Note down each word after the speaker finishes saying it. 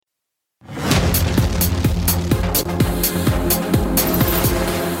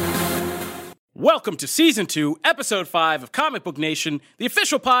Welcome to Season 2, Episode 5 of Comic Book Nation, the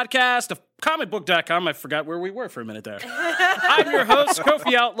official podcast of comicbook.com. I forgot where we were for a minute there. I'm your host,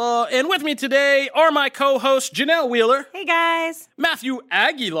 Kofi Outlaw, and with me today are my co-hosts, Janelle Wheeler. Hey, guys. Matthew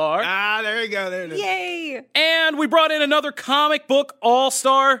Aguilar. There you go. There it is. Yay. And we brought in another comic book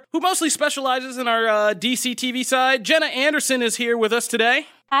all-star who mostly specializes in our DC TV side. Jenna Anderson is here with us today.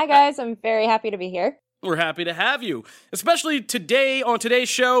 Hi, guys. I'm very happy to be here. We're happy to have you, especially today on today's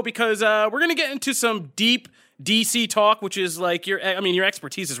show, because we're going to get into some deep DC talk, which is like your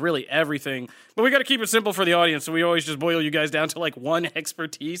expertise is really everything, but we got to keep it simple for the audience, so we always just boil you guys down to like one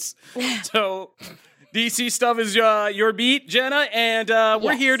expertise. So DC stuff is your beat, Jenna, and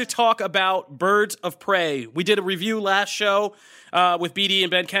we're here to talk about Birds of Prey. We did a review last show with BD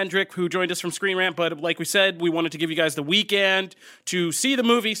and Ben Kendrick, who joined us from Screen Rant, but like we said, we wanted to give you guys the weekend to see the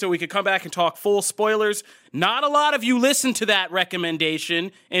movie so we could come back and talk full spoilers. Not a lot of you listened to that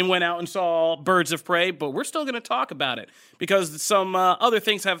recommendation and went out and saw Birds of Prey, but we're still going to talk about it because some other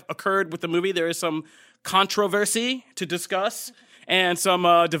things have occurred with the movie. There is some controversy to discuss and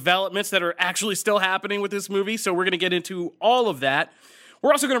some developments that are actually still happening with this movie, so we're going to get into all of that.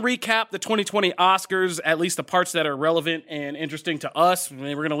 We're also going to recap the 2020 Oscars, at least the parts that are relevant and interesting to us. And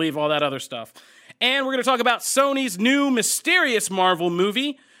we're going to leave all that other stuff. And we're going to talk about Sony's new mysterious Marvel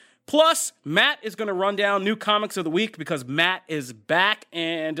movie. Plus, Matt is going to run down new comics of the week because Matt is back,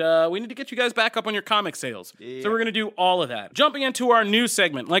 and we need to get you guys back up on your comic sales. Yeah. So we're going to do all of that. Jumping into our news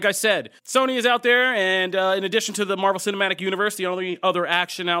segment, like I said, Sony is out there, and in addition to the Marvel Cinematic Universe, the only other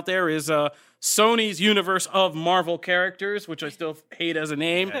action out there is Sony's universe of Marvel characters, which I still hate as a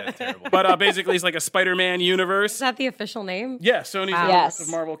name. Yeah, terrible. But basically, it's like a Spider-Man universe. Is that the official name? Yeah, Sony's universe of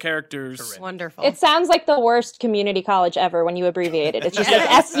Marvel characters. Correct. Wonderful. It sounds like the worst community college ever when you abbreviate it. It's just like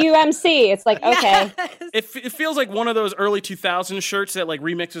SUMC. It's like, okay. Yes. It feels like one of those early 2000s shirts that like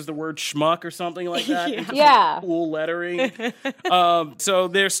remixes the word schmuck or something like that. Yeah. Like cool lettering. So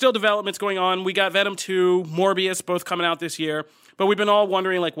there's still developments going on. We got Venom 2, Morbius, both coming out this year. But we've been all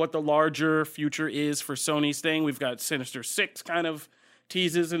wondering like what the larger future is for Sony's thing. We've got Sinister Six kind of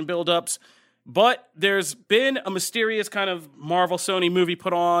teases and build-ups. But there's been a mysterious kind of Marvel-Sony movie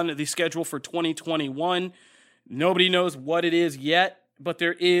put on the schedule for 2021. Nobody knows what it is yet, but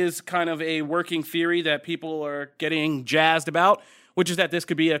there is kind of a working theory that people are getting jazzed about, which is that this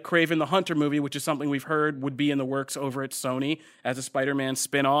could be a Kraven the Hunter movie, which is something we've heard would be in the works over at Sony as a Spider-Man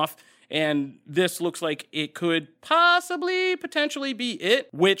spinoff. And this looks like it could potentially be it,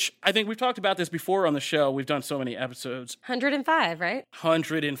 which I think we've talked about this before on the show. We've done so many episodes. 105, right?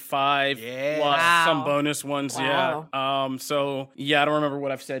 105 plus some bonus ones, Wow. yeah. So, yeah, I don't remember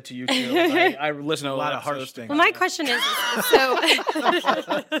what I've said to you two. I listen to a lot of harsh things. Well, my question is, so...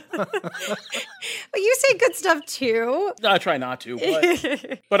 But you say good stuff, too. I try not to,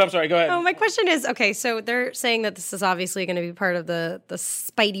 but I'm sorry, go ahead. Oh, my question is, okay, so they're saying that this is obviously going to be part of the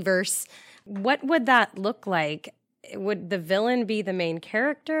Spideyverse. What would that look like? Would the villain be the main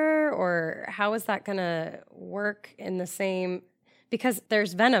character, or how is that going to work in the same... Because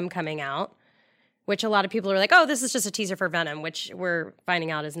there's Venom coming out, which a lot of people are like, oh, this is just a teaser for Venom, which we're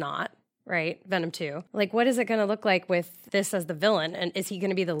finding out is not, right? Venom 2. Like, what is it going to look like with this as the villain? And is he going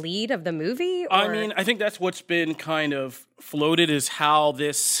to be the lead of the movie? Or? I mean, I think that's what's been kind of floated is how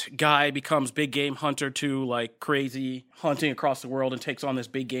this guy becomes big game hunter to like crazy hunting across the world and takes on this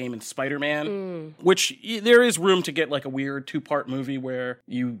big game in Spider-Man, which there is room to get like a weird 2-part movie where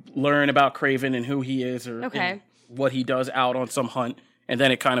you learn about Kraven and who he is or and what he does out on some hunt. And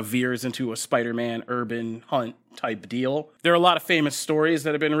then it kind of veers into a Spider-Man urban hunt type deal. There are a lot of famous stories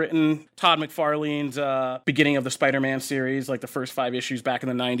that have been written. Todd McFarlane's beginning of the Spider-Man series, like the first 5 issues back in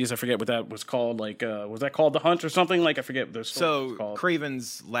the 90s. I forget what that was called. Like, was that called The Hunt or something? Like, I forget what the story was called.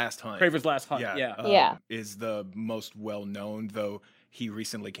 Kraven's Last Hunt. Kraven's Last Hunt, yeah. Is the most well-known, though he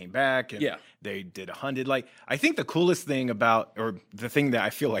recently came back and they did a hunted. Like, I think the coolest thing about, or the thing that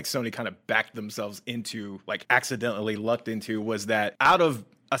I feel like Sony kind of backed themselves into, like accidentally lucked into, was that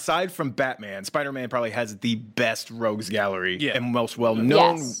aside from Batman, Spider-Man probably has the best rogues gallery and most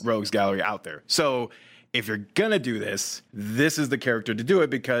well-known rogues gallery out there. So if you're gonna do this, this is the character to do it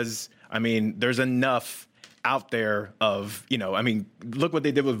because, I mean, there's enough out there of, look what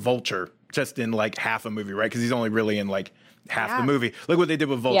they did with Vulture just in like half a movie, right? Because he's only really in like half the movie. Look what they did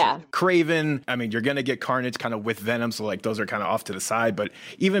with Vulture. Yeah. Kraven, I mean, you're going to get Carnage kind of with Venom, so like those are kind of off to the side, but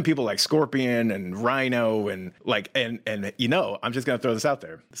even people like Scorpion and Rhino and like, and I'm just going to throw this out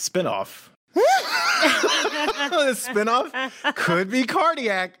there. Spinoff. The spinoff could be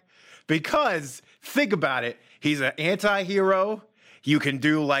Cardiac because think about it. He's an anti-hero. you can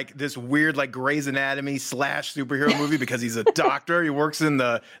do like this weird like Grey's Anatomy / superhero movie because he's a doctor. He works in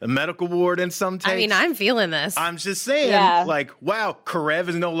the medical ward in some takes. I mean, I'm feeling this. I'm just saying, like, wow, Karev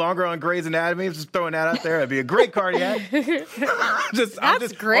is no longer on Grey's Anatomy. I'm just throwing that out there. It'd be a great cardiac.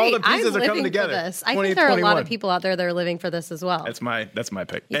 That's great. All the pieces are coming together. This. I think there are a lot of people out there that are living for this as well. That's my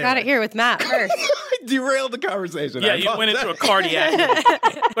pick. You got it here with Matt first. Derailed the conversation. Yeah, you went into a cardiac.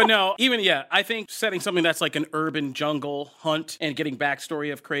 But no, I think setting something that's like an urban jungle hunt and getting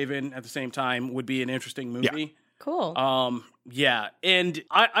backstory of Kraven at the same time would be an interesting movie. Yeah. Cool. Yeah, and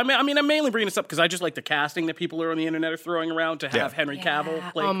I mean, I'm mainly bringing this up because I just like the casting that people are on the internet are throwing around to have Henry Cavill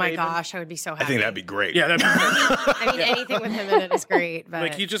play Oh my Kraven. gosh, I would be so happy. I think that'd be great. Yeah, that'd be great. I mean, anything with him in it is great. But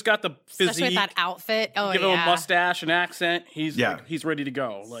Like, he just got the physique. especially with that outfit. Oh, Give him a mustache and accent. He's ready to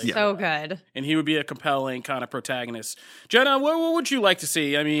go. Like, so good. And he would be a compelling kind of protagonist. Jenna, what would you like to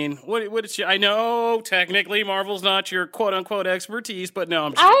see? I mean, what is I know technically Marvel's not your quote unquote expertise, but no,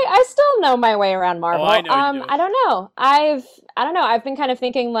 I'm just I still know my way around Marvel. I know you do. I don't know. I don't know. I've been kind of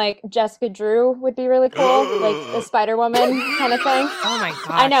thinking like Jessica Drew would be really cool, like the Spider-Woman kind of thing. Oh my gosh.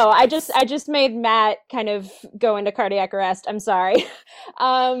 I know. I just made Matt kind of go into cardiac arrest. I'm sorry.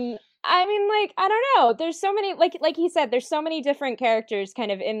 I mean, like, I don't know. There's so many, like he said, there's so many different characters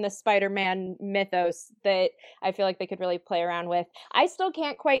kind of in the Spider-Man mythos that I feel like they could really play around with. I still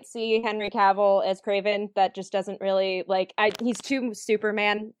can't quite see Henry Cavill as Kraven. That just doesn't really, he's too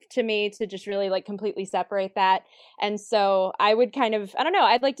Superman to me to just really, like, completely separate that. And so I would kind of, I don't know,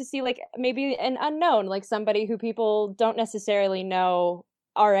 I'd like to see, like, maybe an unknown, like somebody who people don't necessarily know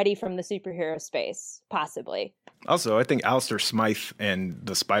already from the superhero space, possibly. Also, I think Alistair Smythe and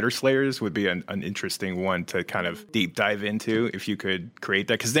the Spider Slayers would be an interesting one to kind of deep dive into if you could create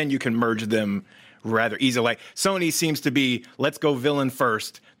that, because then you can merge them rather easily. Like, Sony seems to be, let's go villain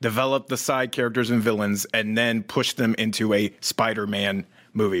first, develop the side characters and villains, and then push them into a Spider-Man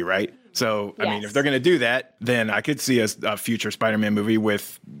movie, right? So, I mean, if they're going to do that, then I could see a future Spider-Man movie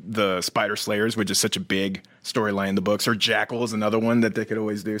with the Spider Slayers, which is such a big storyline in the books, or Jackal is another one that they could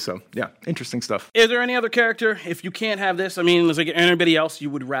always do. So, yeah, interesting stuff. Is there any other character, if you can't have this, I mean, is there anybody else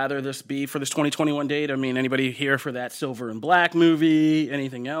you would rather this be for this 2021 date? I mean, anybody here for that Silver and Black movie?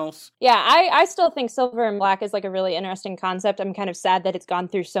 Anything else? Yeah, I still think Silver and Black is like a really interesting concept. I'm kind of sad that it's gone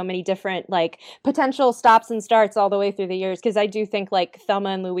through so many different like potential stops and starts all the way through the years, because I do think like Thelma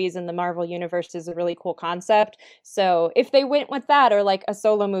and Louise in the Marvel Universe is a really cool concept. So if they went with that, or like a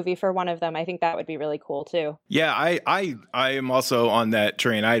solo movie for one of them, I think that would be really cool too. Yeah, I am also on that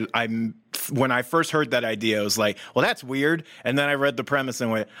train. I'm when I first heard that idea, I was like, well, that's weird. And then I read the premise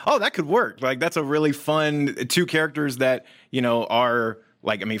and went, oh, that could work. Like, that's a really fun two characters that, you know, are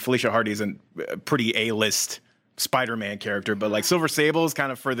like, I mean, Felicia Hardy's a pretty A-list Spider-Man character, but like Silver Sable is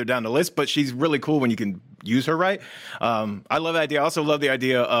kind of further down the list, but she's really cool when you can use her right. I love that idea. I also love the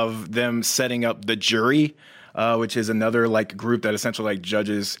idea of them setting up the jury, which is another like group that essentially like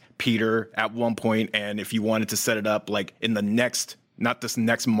judges Peter at one point. And if you wanted to set it up like in the next, not this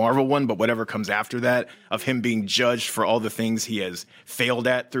next Marvel one, but whatever comes after that, of him being judged for all the things he has failed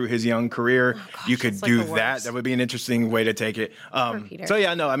at through his young career, you could do like that. That would be an interesting way to take it. So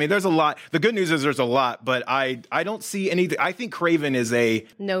yeah, no, I mean, there's a lot. The good news is there's a lot, but I don't see anything. I think Kraven is a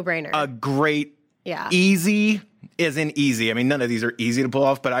no-brainer, a great, easy. Isn't easy. I mean, none of these are easy to pull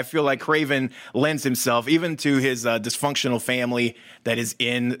off, but I feel like Kraven lends himself even to his dysfunctional family that is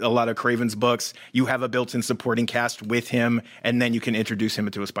in a lot of Kraven's books. You have a built-in supporting cast with him, and then you can introduce him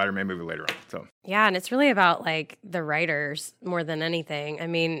into a Spider-Man movie later on. So yeah, and it's really about like the writers more than anything. I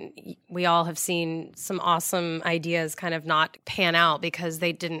mean, we all have seen some awesome ideas kind of not pan out because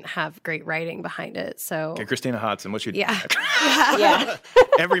they didn't have great writing behind it. So okay, Christina Hodson, what you do? Yeah.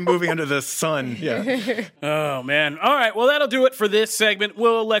 Every movie under the sun. Yeah. Oh man. All right. Well, that'll do it for this segment.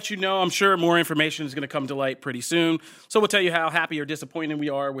 We'll let you know. I'm sure more information is going to come to light pretty soon. So we'll tell you how happy or disappointed we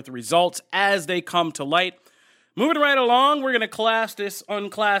are with the results as they come to light. Moving right along, we're going to class this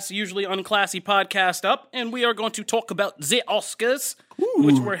usually unclassy podcast up, and we are going to talk about the Oscars,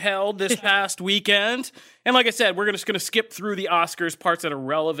 which were held this past weekend. And like I said, we're just going to skip through the Oscars parts that are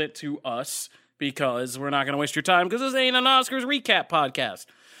relevant to us, because we're not going to waste your time, because this ain't an Oscars recap podcast.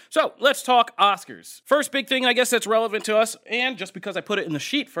 So let's talk Oscars. First big thing, I guess, that's relevant to us, and just because I put it in the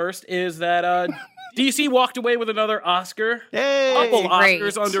sheet first, is that DC walked away with another Oscar. Couple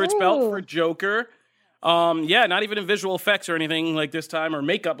Oscars under its belt for Joker. Not even in visual effects or anything like this time, or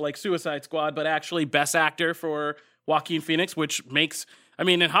makeup like Suicide Squad, but actually Best Actor for Joaquin Phoenix, which makes, I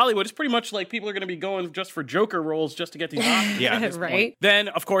mean, in Hollywood, it's pretty much like people are going to be going just for Joker roles just to get these Oscars. Yeah, right. Then,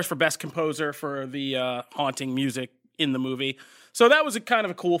 of course, for Best Composer for the haunting music in the movie. So that was a kind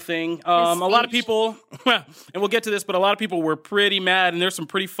of a cool thing. A lot of people, and we'll get to this, but a lot of people were pretty mad, and there's some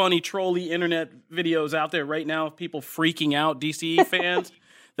pretty funny trolly internet videos out there right now of people freaking out, DC fans,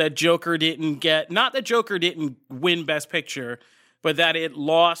 that Joker didn't get, not that Joker didn't win Best Picture, but that it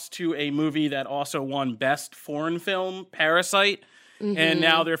lost to a movie that also won Best Foreign Film, Parasite. And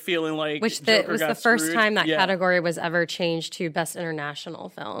now they're feeling like was the first time that category was ever changed to Best International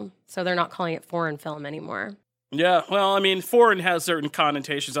Film. So they're not calling it foreign film anymore. Yeah, well, I mean, foreign has certain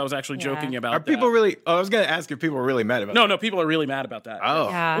connotations. I was actually joking about that. Are people really... I was going to ask if people are really mad about that. No, people are really mad about that. Oh.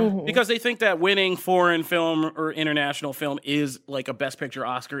 Yeah. Because they think that winning foreign film or international film is like a Best Picture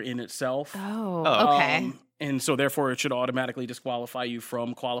Oscar in itself. Oh, okay. And so therefore it should automatically disqualify you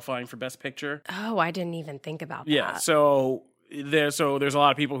from qualifying for Best Picture. Oh, I didn't even think about that. Yeah, so there's a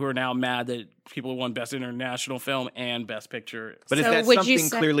lot of people who are now mad that people who won Best International Film and Best Picture. But is that something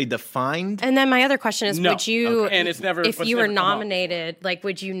clearly defined? And then my other question is, would you, and it's never, if you were nominated, like,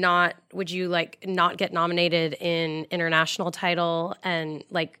 would you not get nominated in international title? And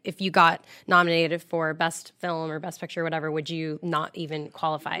like, if you got nominated for Best Film or Best Picture or whatever, would you not even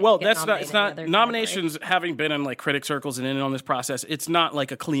qualify? Well, it's not nominations having been in like critic circles and in on this process. It's not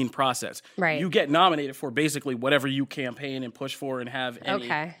like a clean process. Right. You get nominated for basically whatever you campaign and push for and have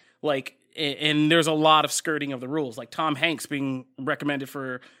any, like, and there's a lot of skirting of the rules, like Tom Hanks being recommended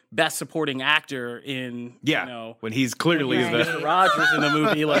for Best Supporting Actor in, when he's clearly Mr. Rogers in the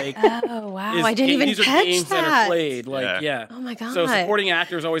movie, like, oh wow, I didn't even these are catch games that are played, like, oh my god. So supporting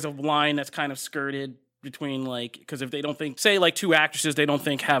actor is always a line that's kind of skirted between, like, because if they don't think, say, like two actresses they don't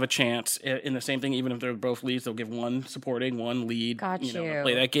think have a chance in the same thing, even if they're both leads, they'll give one supporting, one lead. Got you.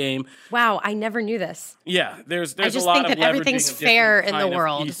 Play that game. Wow, I never knew this. Yeah, there's I just a lot think of that everything's fair in the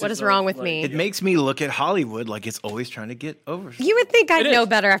world. What is wrong with me? It makes me look at Hollywood like it's always trying to get over. You would think I'd know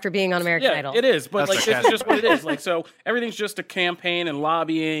better after being on American Idol. It is, but like it's just what it is. Like, so everything's just a campaign and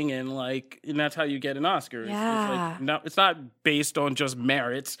lobbying, and like, and that's how you get an Oscar. Yeah. It's like, it's not based on just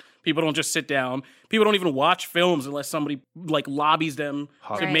merits. People don't just sit down. People don't even watch films unless somebody like lobbies them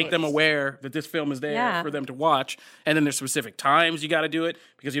to make them aware that this film is there for them to watch. And then there's specific times you got to do it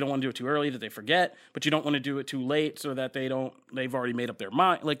because you don't want to do it too early that they forget, but you don't want to do it too late so that they've already made up their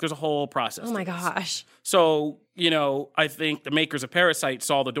mind. Like, there's a whole process. Oh my gosh. So, I think the makers of Parasite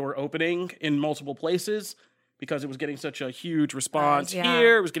saw the door opening in multiple places because it was getting such a huge response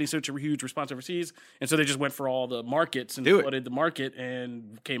here. It was getting such a huge response overseas. And so they just went for all the markets and flooded the market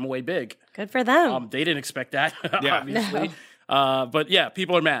and came away big. Good for them. They didn't expect that, obviously. No. But yeah,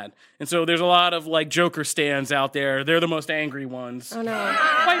 people are mad. And so there's a lot of like Joker stands out there. They're the most angry ones. Oh no.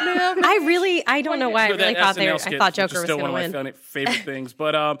 I don't know why I really thought I thought Joker was going to win. Still one of my favorite things.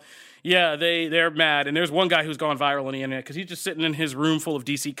 But yeah, they're mad. And there's one guy who's gone viral on the internet because he's just sitting in his room full of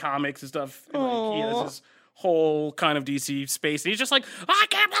DC comics and stuff. And, like, he has this whole kind of DC space. And he's just like, I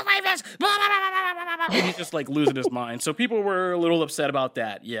can't believe this. And he's just like losing his mind. So people were a little upset about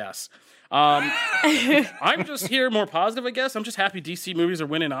that. Yes. I'm just here more positive, I guess. I'm just happy DC movies are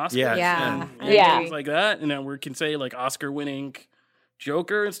winning Oscars. And things like that. And then we can say like Oscar winning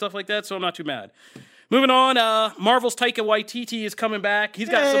Joker and stuff like that. So I'm not too mad. Moving on, Marvel's Taika Waititi is coming back. He's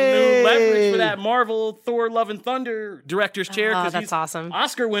got some new leverage for that Marvel Thor Love and Thunder director's chair. Oh, that's awesome.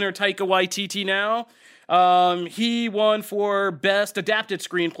 Oscar winner Taika Waititi now. He won for Best Adapted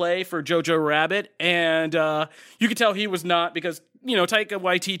Screenplay for Jojo Rabbit. And you could tell he was not, because, Taika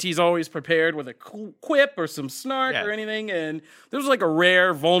Waititi's always prepared with a quip or some snark or anything. And there was like a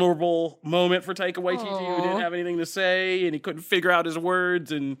rare, vulnerable moment for Taika Waititi who didn't have anything to say and he couldn't figure out his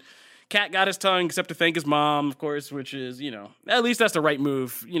words. And cat got his tongue except to thank his mom, of course, which is, at least that's the right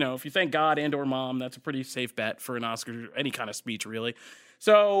move. If you thank God and or mom, that's a pretty safe bet for an Oscar, any kind of speech, really.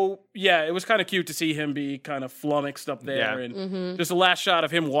 So, yeah, it was kind of cute to see him be kind of flummoxed up there. And just the last shot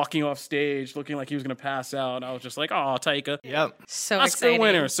of him walking off stage looking like he was going to pass out. I was just like, oh, Taika. Yep. So Oscar exciting.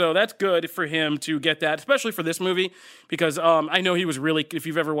 winner. So that's good for him to get that, especially for this movie, because I know he was really, if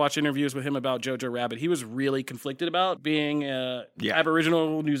you've ever watched interviews with him about Jojo Rabbit, he was really conflicted about being an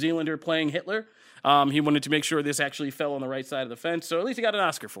Aboriginal New Zealander playing Hitler. He wanted to make sure this actually fell on the right side of the fence, so at least he got an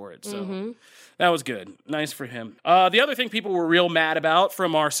Oscar for it. So that was good. Nice for him. The other thing people were real mad about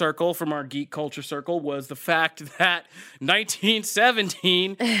from our circle, from our geek culture circle, was the fact that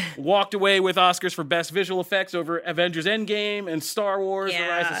 1917 walked away with Oscars for Best Visual Effects over Avengers Endgame and Star Wars: The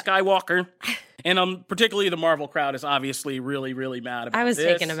Rise of Skywalker. And particularly the Marvel crowd is obviously really, really mad about this. I was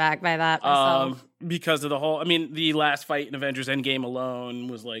taken aback by that myself. Because of the whole, the last fight in Avengers Endgame alone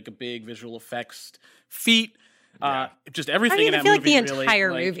was like a big visual effects feat. Just everything I in that feel movie. like the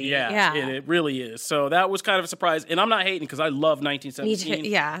entire movie. Yeah. It really is. So that was kind of a surprise. And I'm not hating because I love 1917. Me too,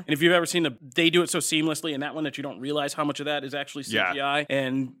 yeah. And if you've ever seen they do it so seamlessly in that one that you don't realize how much of that is actually CGI. Yeah.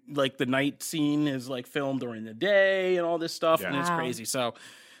 And like the night scene is like filmed during the day and all this stuff. Yeah. And it's crazy. So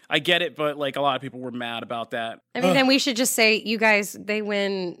I get it, but like a lot of people were mad about that. I mean, then we should just say, you guys, they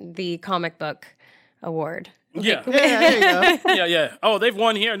win the comic book award. Yeah. There you go. Yeah. Oh, they've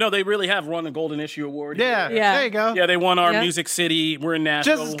won here. No, they really have won the Golden Issue Award. Yeah. There you go. Yeah, they won our Music City. We're in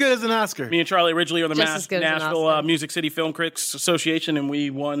Nashville. Just as good as an Oscar. Me and Charlie Ridgely are the Nashville Music City Film Critics Association, and we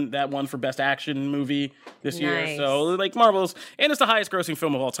won that one for Best Action Movie this year. So, like, marvelous. And it's the highest grossing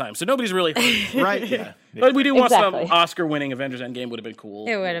film of all time. So nobody's really hurt. Right, yeah. But we do want some Oscar-winning Avengers Endgame would have been cool.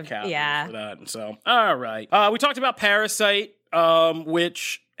 It would have, for that. So, all right. We talked about Parasite,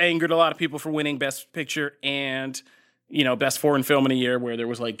 which angered a lot of people for winning Best Picture and, you know, Best Foreign Film in a year where there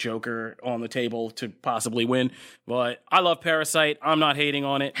was like Joker on the table to possibly win. But I love Parasite. I'm not hating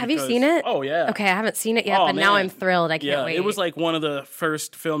on it. Have you seen it? Oh, yeah. Okay, I haven't seen it yet, but now I'm thrilled. I can't wait. It was like one of the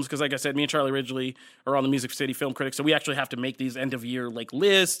first films because, like I said, me and Charlie Ridgely are on the Music City Film Critics, so we actually have to make these end-of-year like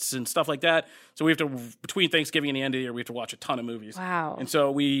lists and stuff like that. So we have to, between Thanksgiving and the end of the year, we have to watch a ton of movies. Wow. And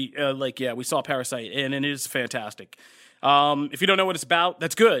so we, we saw Parasite, and it is fantastic. If you don't know what it's about,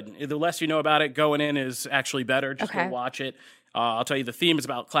 that's good. The less you know about it going in is actually better. Just go watch it. I'll tell you, the theme is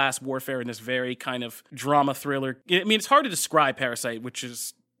about class warfare in this very kind of drama thriller. I mean, it's hard to describe Parasite, which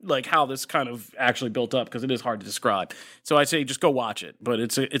is like how this kind of actually built up because it is hard to describe. So I'd say just go watch it. But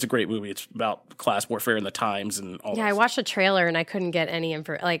it's a great movie. It's about class warfare in the times and all that. Yeah, I watched the trailer and I couldn't get any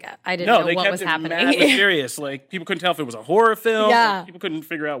info. Like, I didn't know what was happening. Mad mysterious. Like, people couldn't tell if it was a horror film. Yeah. People couldn't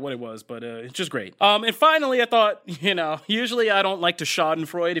figure out what it was, but it's just great. And finally, I thought, usually I don't like to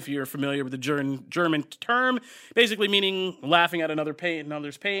schadenfreude, if you're familiar with the German term, basically meaning laughing at another's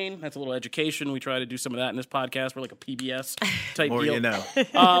pain. That's a little education. We try to do some of that in this podcast. We're like a PBS type More deal. you know.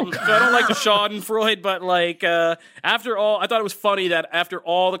 So I don't like the schadenfreude, but like after all, I thought it was funny that after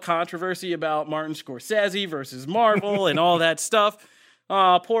all the controversy about Martin Scorsese versus Marvel and all that stuff,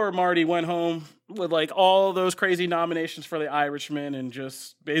 poor Marty went home with like all those crazy nominations for The Irishman and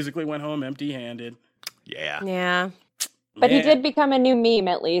just basically went home empty-handed. Yeah. But he did become a new meme,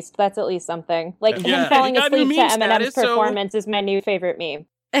 at least. That's at least something. Like, him falling asleep to Eminem's performance is my new favorite meme.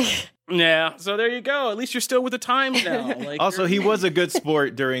 Yeah, so there you go. At least you're still with the times now. Like, also, he was a good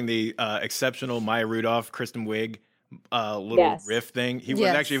sport during the exceptional Maya Rudolph, Kristen Wiig little riff thing. He was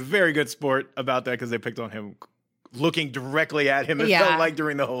actually a very good sport about that because they picked on him looking directly at him. It felt like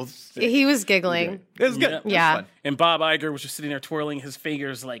during the whole thing. He was giggling. It was good. Yeah. It was fun. And Bob Iger was just sitting there twirling his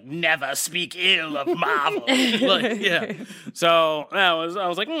fingers like, never speak ill of Marvel. So I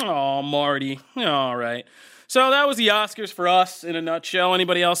was like, oh, Marty. All right. So that was the Oscars for us in a nutshell.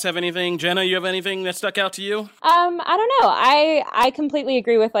 Anybody else have anything? Jenna, you have anything that stuck out to you? I don't know. I completely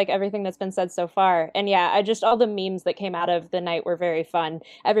agree with like everything that's been said so far. And yeah, all the memes that came out of the night were very fun.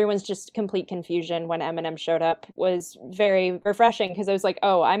 Everyone's just complete confusion when Eminem showed up was very refreshing because I was like,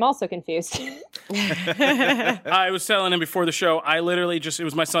 oh, I'm also confused. I was telling him before the show, I literally it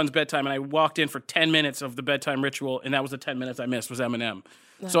was my son's bedtime and I walked in for 10 minutes of the bedtime ritual and that was the 10 minutes I missed was Eminem.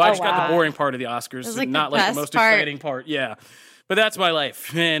 So I just got the boring part of the Oscars, and not like the most exciting part. Yeah. But that's my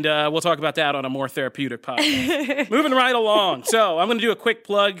life. And we'll talk about that on a more therapeutic podcast. Moving right along. So I'm going to do a quick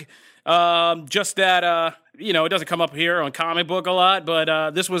plug. Just that, it doesn't come up here on Comic Book a lot,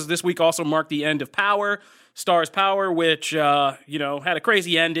 but this week also marked the end of Power. Stars Power, which, had a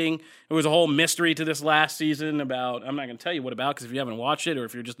crazy ending. It was a whole mystery to this last season about, I'm not going to tell you what about, because if you haven't watched it or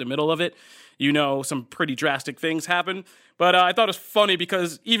if you're just in the middle of it, some pretty drastic things happen. But I thought it was funny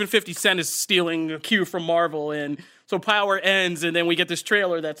because even 50 Cent is stealing a cue from Marvel. And so Power ends, and then we get this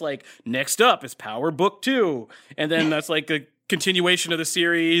trailer that's like, next up is Power Book 2. And then that's like a continuation of the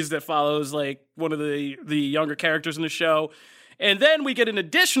series that follows like one of the younger characters in the show. And then we get an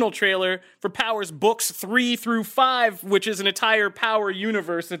additional trailer for Power's books 3 through 5, which is an entire Power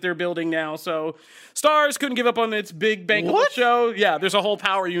universe that they're building now. So Starz couldn't give up on its big bankable show. Yeah, there's a whole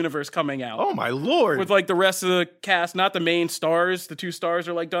Power universe coming out. Oh, my Lord. With like the rest of the cast, not the main stars. The 2 stars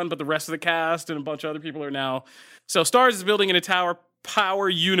are like done, but the rest of the cast and a bunch of other people are now. So Starz is building an entire Power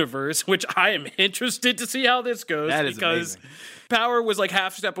universe, which I am interested to see how this goes. That is amazing. Power was like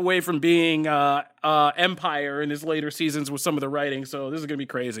half step away from being Empire in his later seasons with some of the writing, so this is going to be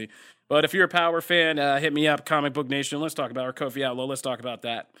crazy. But if you're a Power fan, hit me up, Comic Book Nation. Let's talk about our Kofi Outlaw. Let's talk about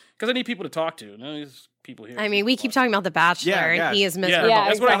that. Because I need people to talk to. There's people here. I mean, we keep talking about The Bachelor, and he is miserable. Yeah,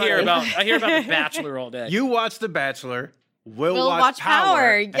 that's what I hear about. I hear about The Bachelor all day. You watch The Bachelor. we'll watch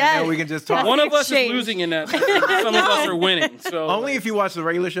Power. Yes. And then we can just talk. One of us is losing in that. Some of us are winning. So only if you watch the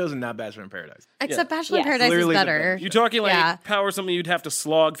regular shows and not Bachelor in Paradise. Except Bachelor in Paradise Clearly is better. You're talking like Power is something you'd have to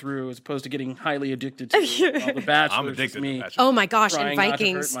slog through as opposed to getting highly addicted to. All the Bachelor. I'm addicted to me. Bachelor. Oh my gosh, and Trying not to hurt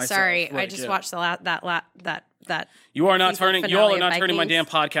Vikings. myself. Sorry, Right, I just watched that. You are not season turning. You all finale are not of turning my damn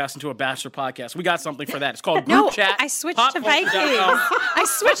Vikings. podcast into a Bachelor podcast. We got something for that. It's called Group No, Chat. I switched to Vikings. Popculture.com. I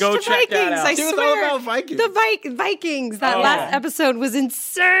switched Go to check that Vikings. out. I She was all swear. about Vikings. The Vikings. That last episode was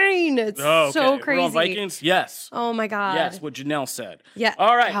insane. It's Oh, so okay. crazy. We're on Vikings? Yes. Oh my god. Yes, what Janelle said. Yeah.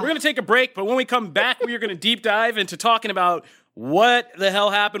 All right, Oh. we're going to take a break, but when we come back, we are going to deep dive into talking about what the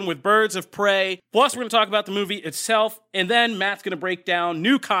hell happened with Birds of Prey. Plus, we're going to talk about the movie itself, and then Matt's going to break down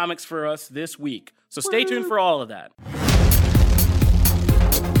new comics for us this week. So stay tuned for all of that.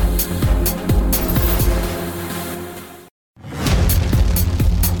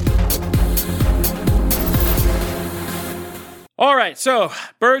 All right, so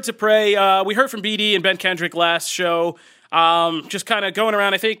Birds of Prey. We heard from BD and Ben Kendrick last show. Just kind of going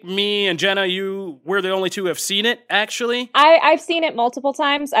around. I think me and Jenna, we're the only two who have seen it, actually. I've seen it multiple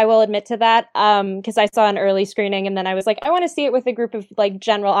times. I will admit to that. Because I saw an early screening and then I was like, I want to see it with a group of like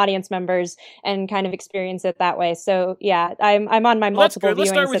general audience members and kind of experience it that way. So yeah, I'm on my multiple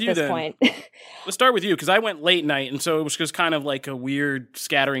viewings at this point. Let's start with you because I went late night, and so it was just kind of like a weird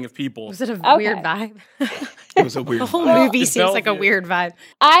scattering of people. Was it a weird vibe? It was a weird The whole vibe. movie seems like a weird vibe.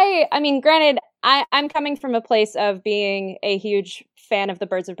 I mean, granted, I'm coming from a place of being a huge fan of the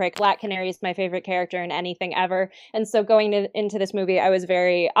Birds of Prey. Black Canary is my favorite character in anything ever. And so going into this movie, I was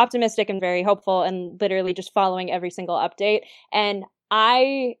very optimistic and very hopeful and literally just following every single update. And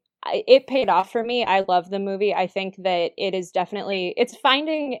it paid off for me. I love the movie. I think that it is definitely, it's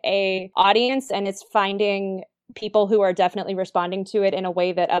finding a audience and it's finding people who are definitely responding to it in a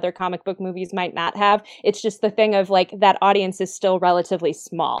way that other comic book movies might not have. It's just the thing of like that audience is still relatively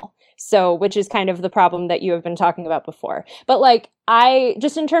small. So, which is kind of the problem that you have been talking about before. But like,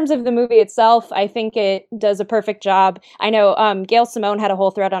 just in terms of the movie itself, I think it does a perfect job. I know Gail Simone had a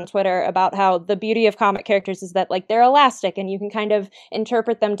whole thread on Twitter about how the beauty of comic characters is that like they're elastic and you can kind of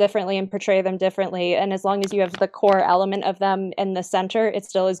interpret them differently and portray them differently. And as long as you have the core element of them in the center, it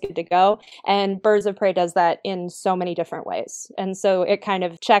still is good to go. And Birds of Prey does that in so many different ways. And so it kind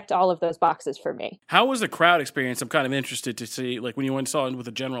of checked all of those boxes for me. How was the crowd experience? I'm kind of interested to see, like, when you went and saw it with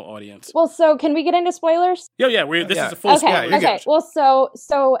a general audience. Well, so can we get into spoilers? Yeah. This is a full spoiler. Okay.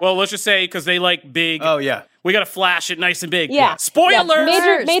 Well, let's just say because they like big. Oh yeah. We got to flash it nice and big. Yeah. Spoilers!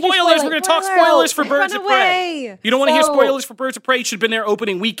 Yeah. Major spoilers! We're going to talk spoilers for Birds of Prey. Away. You don't want to hear spoilers for Birds of Prey? You should have been there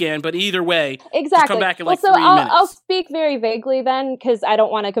opening weekend, but either way, exactly. Just come back in like 3 minutes. I'll speak very vaguely then, because I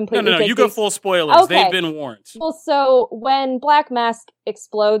don't want to completely No, take you go full spoilers. Okay. They've been warned. Well, so when Black Mask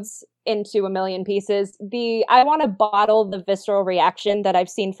explodes into a million pieces, I want to bottle the visceral reaction that I've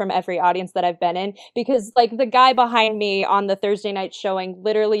seen from every audience that I've been in, because like the guy behind me on the Thursday night showing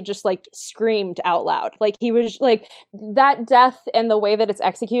literally just like screamed out loud. Like he was like, that death and the way that it's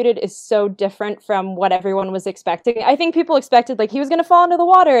executed is so different from what everyone was expecting. I think people expected like he was going to fall into the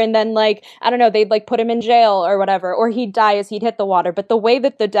water and then like, I don't know, they'd like put him in jail or whatever, or he'd die as he'd hit the water. But the way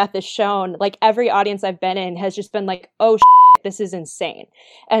that the death is shown, like every audience I've been in has just been like, oh this is insane.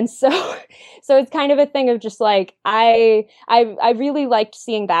 And so it's kind of a thing of just like, I really liked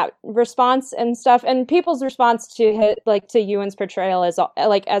seeing that response and stuff, and people's response to Ewan's portrayal as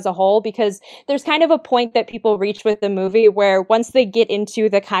a whole, because there's kind of a point that people reach with the movie where once they get into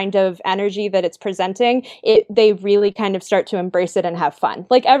the kind of energy that it's presenting, they really kind of start to embrace it and have fun.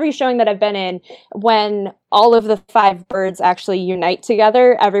 Like every showing that I've been in, when all of the 5 birds actually unite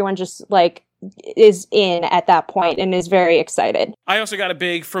together, everyone just like is in at that point and is very excited. I also got a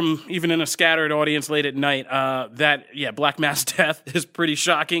big from even in a scattered audience late at night Black Mask's death is pretty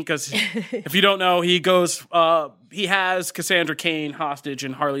shocking, because if you don't know, he he has Cassandra Cain hostage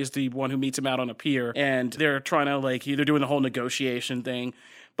and Harley's the one who meets him out on a pier, and they're trying to like they're doing the whole negotiation thing.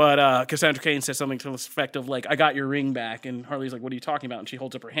 But Cassandra Cain says something to the effect of like, I got your ring back. And Harley's like, what are you talking about? And she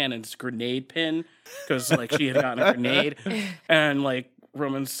holds up her hand and it's a grenade pin, because like she had gotten a grenade. And like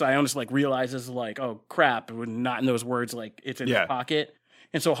Roman Sionis like realizes like, oh crap, it was not in those words, like it's in his pocket.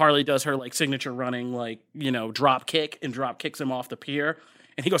 And so Harley does her like signature running like, drop kick, and drop kicks him off the pier.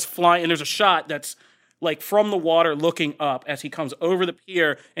 And he goes flying, and there's a shot that's like from the water looking up as he comes over the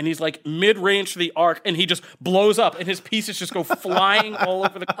pier, and he's like mid-range to the arc, and he just blows up, and his pieces just go flying all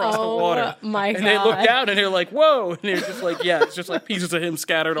over across the water. My God. And they look down, and they're like, whoa. And they're just like, it's just like pieces of him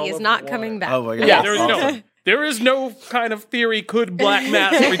scattered all over the water. He's not coming back. Oh my God. Yeah, there was There is no kind of theory could Black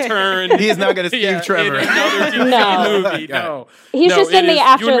Mask return. He is not going to Steve Trevor. In another DC movie. No. He's just in the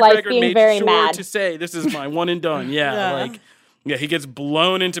afterlife being very sure mad. To say, this is my one and done. Yeah. He gets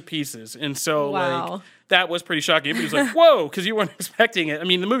blown into pieces. And so, like, that was pretty shocking. He was like, whoa, because you weren't expecting it. I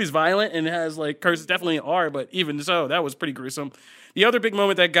mean, the movie's violent and it has, like, curses definitely are, but even so, that was pretty gruesome. The other big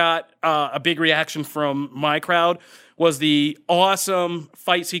moment that got a big reaction from my crowd was the awesome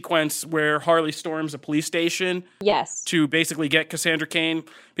fight sequence where Harley storms a police station. Yes. To basically get Cassandra Cain.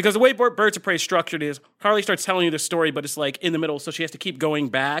 Because the way Birds of Prey is structured is Harley starts telling you the story, but it's like in the middle, so she has to keep going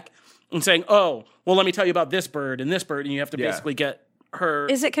back and saying, oh, well, let me tell you about this bird, and you have to basically get her.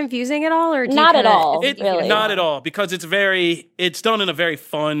 Is it confusing at all, or not at all? Really, not at all, because it's done in a very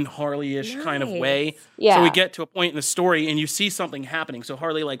fun Harley-ish kind of way. Yeah. So we get to a point in the story, and you see something happening. So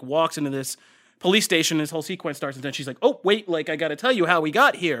Harley like walks into this police station, this whole sequence starts, and then she's like, oh, wait, like, I got to tell you how we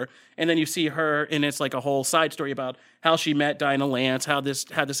got here. And then you see her, and it's like a whole side story about how she met Dinah Lance, how this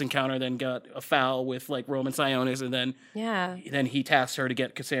had this encounter, then got a foul with, like, Roman Sionis, and then he tasks her to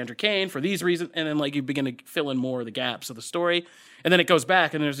get Cassandra Cain for these reasons, and then, like, you begin to fill in more of the gaps of the story. And then it goes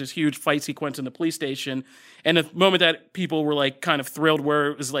back, and there's this huge fight sequence in the police station. And the moment that people were, like, kind of thrilled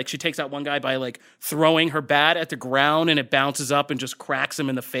where it was, like, she takes out one guy by, like, throwing her bat at the ground, and it bounces up and just cracks him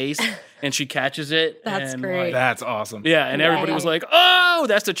in the face, and she catches it. That's and, great. Like, that's awesome. Yeah, and everybody was like, oh,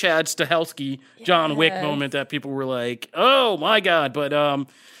 that's the Chad Stahelski, John Wick moment that people were like, oh, my God. But,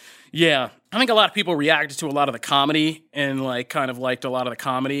 yeah, I think a lot of people reacted to a lot of the comedy and like kind of liked a lot of the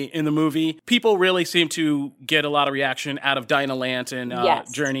comedy in the movie. People really seem to get a lot of reaction out of Dinah Lance and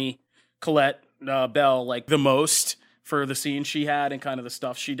Journey Colette Bell like the most for the scene she had and kind of the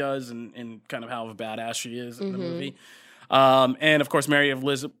stuff she does and kind of how of a badass she is in the movie. And of course, Mary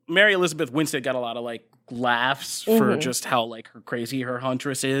Elizabeth Winstead got a lot of like laughs for just how like crazy her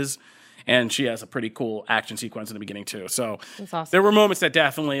huntress is. And she has a pretty cool action sequence in the beginning too. So awesome. There were moments that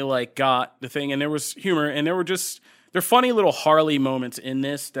definitely like got the thing, and there was humor, and they're funny little Harley moments in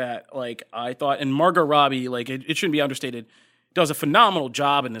this that like I thought. And Margot Robbie, like it shouldn't be understated, does a phenomenal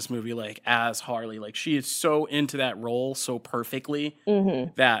job in this movie, like as Harley. Like she is so into that role so perfectly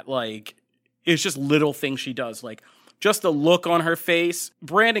that like it's just little things she does, like just the look on her face.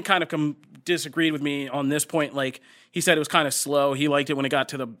 Brandon kind of disagreed with me on this point, like. He said it was kind of slow. He liked it when it got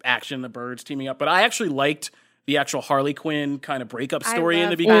to the action, the birds teaming up. But I actually liked the actual Harley Quinn kind of breakup story in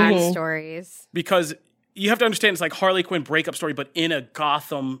the beginning. Stories. Because you have to understand it's like Harley Quinn breakup story, but in a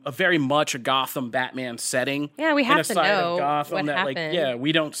very much a Gotham Batman setting. Yeah, we have in a to side know of Gotham what that happened. like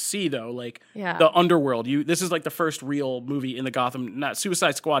we don't see though. Like the underworld. This is like the first real movie in the Gotham. Not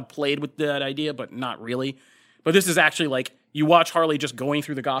Suicide Squad played with that idea, but not really. But this is actually like you watch Harley just going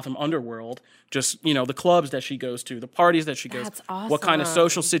through the Gotham underworld, just, the clubs that she goes to, the parties that she goes to. That's awesome. What kind of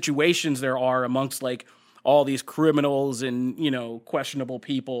social situations there are amongst like all these criminals and, questionable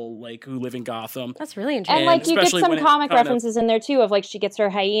people like who live in Gotham. That's really interesting. And like you get some comic references in there too of like she gets her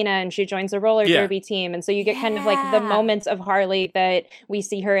hyena and she joins the roller derby team. And so you get kind of like the moments of Harley that we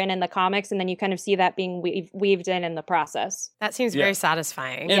see her in the comics, and then you kind of see that being weaved in the process. That seems very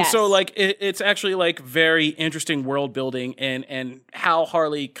satisfying. And so like it's actually like very interesting world building and how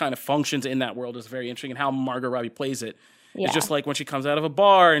Harley kind of functions in that world is very interesting, and how Margot Robbie plays it. Yeah. It's just like when she comes out of a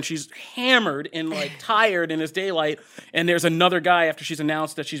bar and she's hammered and like tired and it's daylight, and there's another guy after she's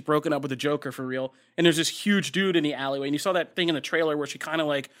announced that she's broken up with the Joker for real, and there's this huge dude in the alleyway, and you saw that thing in the trailer where she kind of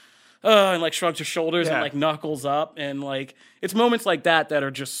like and like shrugs her shoulders and like knuckles up, and like it's moments like that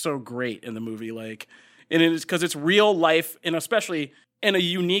are just so great in the movie, like, and it's because it's real life, and especially in a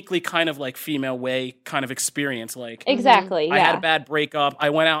uniquely kind of like female way kind of experience. Like exactly, I had a bad breakup. I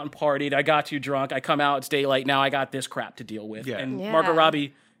went out and partied. I got too drunk. I come out. It's daylight. Now I got this crap to deal with. And Margot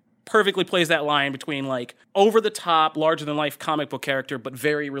Robbie perfectly plays that line between like over the top, larger than life comic book character, but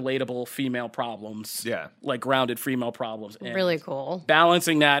very relatable female problems. Yeah, like grounded female problems. And really cool.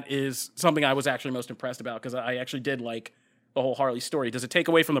 Balancing that is something I was actually most impressed about, because I actually did like the whole Harley story. Does it take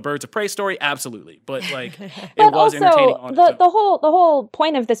away from the Birds of Prey story? Absolutely. But like it was also, entertaining on the whole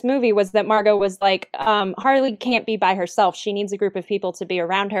point of this movie was that Margot was like, Harley can't be by herself. She needs a group of people to be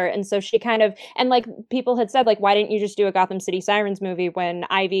around her. And so she kind of, and like people had said, like, why didn't you just do a Gotham City Sirens movie when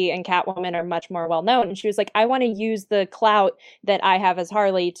Ivy and Catwoman are much more well known? And she was like, I want to use the clout that I have as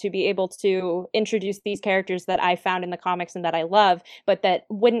Harley to be able to introduce these characters that I found in the comics and that I love, but that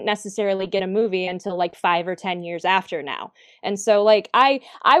wouldn't necessarily get a movie until like 5 or 10 years after now. And so like I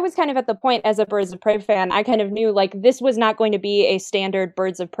was kind of at the point as a Birds of Prey fan, I kind of knew like this was not going to be a standard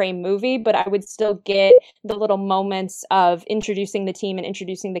Birds of Prey movie, but I would still get the little moments of introducing the team and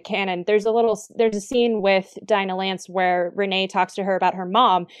introducing the canon. There's a scene with Dinah Lance where Renee talks to her about her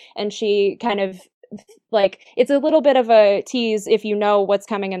mom, and she kind of like, it's a little bit of a tease if you know what's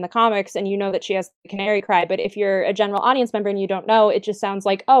coming in the comics and you know that she has the canary cry. But if you're a general audience member and you don't know, it just sounds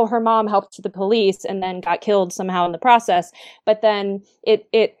like, oh, her mom helped the police and then got killed somehow in the process. But then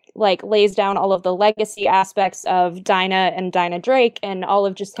it like lays down all of the legacy aspects of Dinah and Dinah Drake and all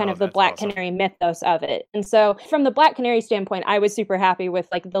of just kind of the Black Canary mythos of it. And so from the Black Canary standpoint, I was super happy with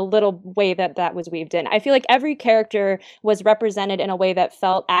like the little way that was weaved in. I feel like every character was represented in a way that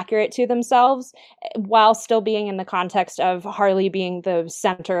felt accurate to themselves while still being in the context of Harley being the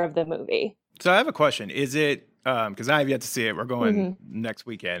center of the movie. So I have a question. Is it, because I have yet to see it, we're going next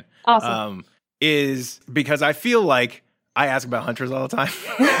weekend. Awesome. Is because I feel like I ask about Huntress all the time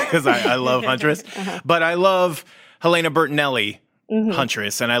because I love Huntress, but I love Helena Bertinelli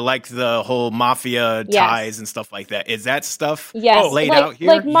Huntress, and I like the whole mafia ties and stuff like that. Is that stuff laid out here?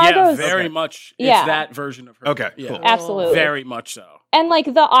 Like Margot's, very much. It's that version of her. Okay, cool. Absolutely. Very much so. And like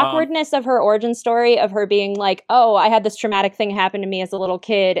the awkwardness of her origin story of her being like, oh, I had this traumatic thing happen to me as a little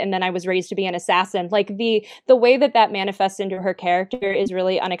kid and then I was raised to be an assassin. Like the way that manifests into her character is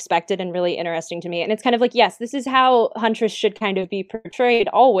really unexpected and really interesting to me. And it's kind of like, yes, this is how Huntress should kind of be portrayed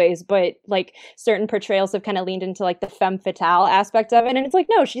always, but like certain portrayals have kind of leaned into like the femme fatale aspect of it. And it's like,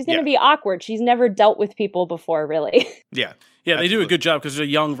 no, she's going to be awkward. She's never dealt with people before, really. Yeah. Yeah, they do a good job because there's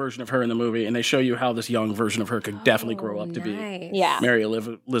a young version of her in the movie, and they show you how this young version of her could definitely grow up to be Mary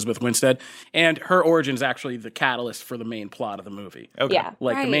Elizabeth Winstead. And her origin is actually the catalyst for the main plot of the movie. Okay. Yeah.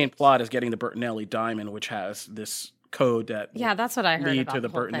 Like, the main plot is getting the Bertinelli diamond, which has this code that that's what I heard lead about to the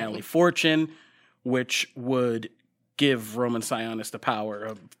whole Bertinelli thing. fortune, which would give Roman Sionis the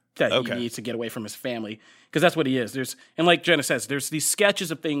power that he needs to get away from his family. Because that's what he is. And like Jenna says, there's these sketches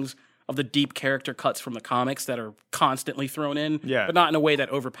of things of the deep character cuts from the comics that are constantly thrown in, but not in a way that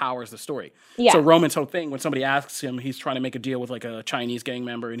overpowers the story. Yeah. So Roman's whole thing, when somebody asks him, he's trying to make a deal with like a Chinese gang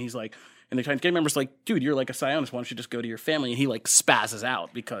member, and he's like, and the Chinese gang member's like, dude, you're like a Sionis, why don't you just go to your family? And he like spazzes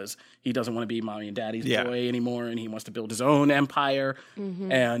out because he doesn't want to be mommy and daddy's boy anymore, and he wants to build his own empire.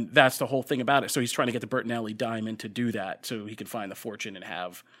 And that's the whole thing about it. So he's trying to get the Bertinelli diamond to do that so he can find the fortune and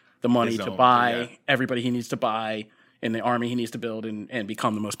have the money to buy everybody he needs to buy in the army he needs to build and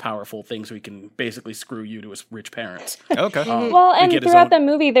become the most powerful thing so he can basically screw you to his rich parents. Okay. Well, and throughout the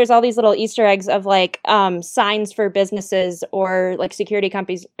movie, there's all these little Easter eggs of like signs for businesses or like security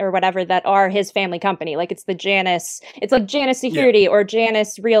companies or whatever that are his family company. Like it's like Janus Security or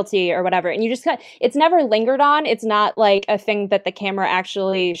Janus Realty or whatever. And you just it's never lingered on. It's not like a thing that the camera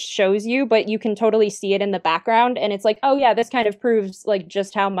actually shows you, but you can totally see it in the background. And it's like, oh yeah, this kind of proves like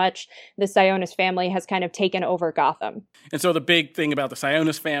just how much the Sionis family has kind of taken over Gotham. And so the big thing about the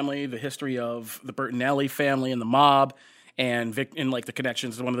Sionis family, the history of the Bertinelli family and the mob, and like the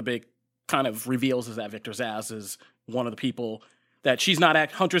connections, one of the big kind of reveals is that Victor Zsasz is one of the people that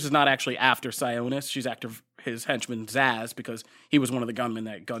Huntress is not actually after Sionis. She's after his henchman Zsasz because he was one of the gunmen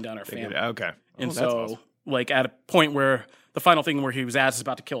that gunned down her family. Okay. And so awesome. Like at a point where the final thing where Zsasz is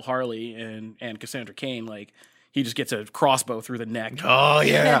about to kill Harley and Cassandra Cain, like he just gets a crossbow through the neck. Oh,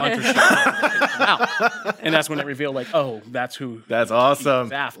 yeah. And that's when it revealed, like, oh, that's who. That's awesome.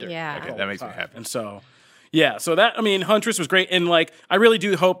 He's after. Yeah. Okay, that makes me happy. And so, so that, I mean, Huntress was great. And, like, I really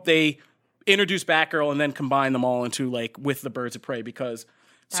do hope they introduce Batgirl and then combine them all into, like, with the Birds of Prey because,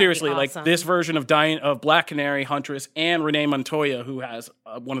 seriously, like, this version of Black Canary, Huntress, and Renee Montoya, who has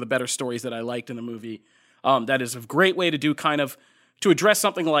one of the better stories that I liked in the movie, that is a great way to do kind of, to address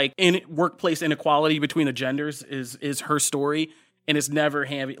something like workplace inequality between the genders is her story, and it's never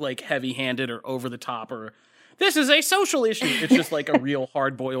heavy-handed or over the top or this is a social issue. It's just like a real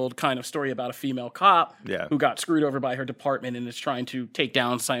hard-boiled kind of story about a female cop who got screwed over by her department and is trying to take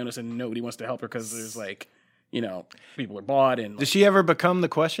down Sionis, and nobody wants to help her because there's like, people are bought. And does she ever become the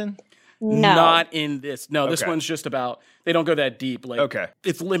Question? No. Not in this. No, this one's just about, they don't go that deep. Like,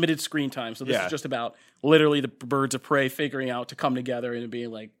 it's limited screen time. So this is just about literally the Birds of Prey figuring out to come together and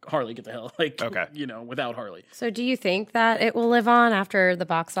being like, Harley, get the hell, without Harley. So do you think that it will live on after the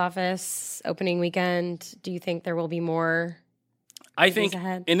box office opening weekend? Do you think there will be more? I think,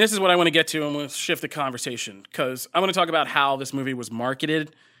 and this is what I want to get to, and we'll shift the conversation, because I want to talk about how this movie was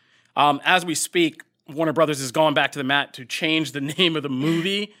marketed. As we speak, Warner Brothers has gone back to the mat to change the name of the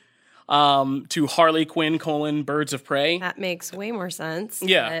movie to Harley Quinn, Birds of Prey. That makes way more sense.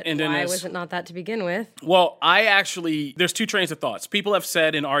 Yeah. And why was it not that to begin with? Well, there's two trains of thoughts. People have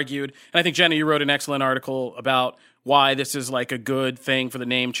said and argued, and I think, Jenna, you wrote an excellent article about why this is like a good thing for the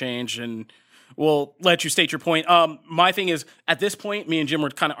name change, and we'll let you state your point. My thing is, at this point, me and Jim were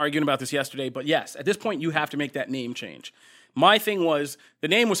kind of arguing about this yesterday, but yes, at this point, you have to make that name change. My thing was, the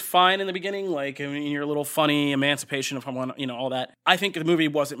name was fine in the beginning, like, I mean, your little funny emancipation of someone, you know, all that. I think the movie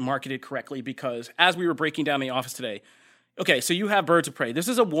wasn't marketed correctly because as we were breaking down The Office today, okay, so you have Birds of Prey. This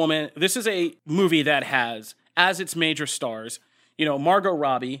is a movie that has, as its major stars, you know, Margot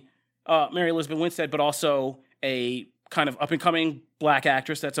Robbie, Mary Elizabeth Winstead, but also a kind of up-and-coming black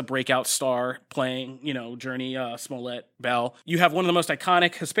actress that's a breakout star playing, you know, Journey Smollett Bell. You have one of the most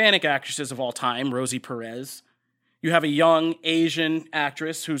iconic Hispanic actresses of all time, Rosie Perez. You have a young Asian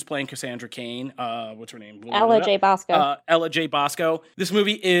actress who's playing Cassandra Cain. What's her name? Ella J. Bosco. Ella J. Bosco. This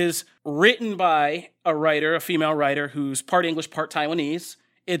movie is written by a female writer who's part English, part Taiwanese.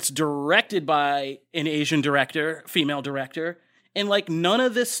 It's directed by an Asian director, female director. And, like, none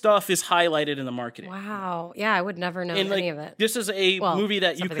of this stuff is highlighted in the marketing. Wow. Yeah, I would never know any of it. This is a movie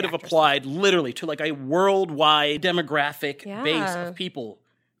that you could have applied literally to, like, a worldwide demographic base of people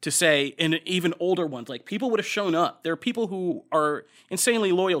to say, and even older ones. Like, people would have shown up. There are people who are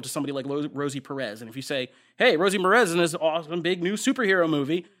insanely loyal to somebody like Rosie Perez. And if you say, hey, Rosie Perez is in this awesome big new superhero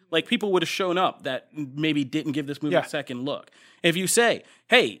movie, like, people would have shown up that maybe didn't give this movie a second look. If you say,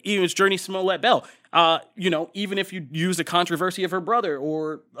 hey, even it's Journey Smollett Bell, you know, even if you use the controversy of her brother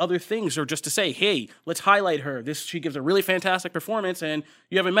or other things, or just to say, hey, let's highlight her. She gives a really fantastic performance, and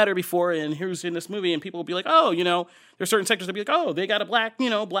you haven't met her before, and who's in this movie, and people will be like, oh, you know, there's certain sectors that be like, oh, they got a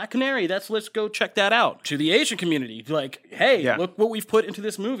black canary. Let's go check that out. To the Asian community, like, hey, look what we've put into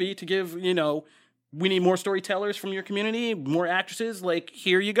this movie to give, you know, we need more storytellers from your community, more actresses. Like,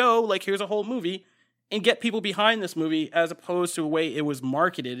 here you go. Like, here's a whole movie. And get people behind this movie as opposed to the way it was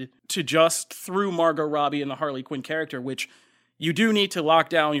marketed to just through Margot Robbie and the Harley Quinn character, which you do need to lock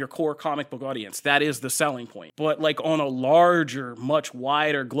down your core comic book audience. That is the selling point. But, like, on a larger, much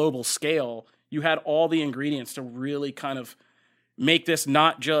wider global scale, you had all the ingredients to really kind of make this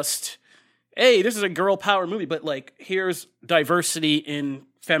not just, hey, this is a girl power movie, but, like, here's diversity in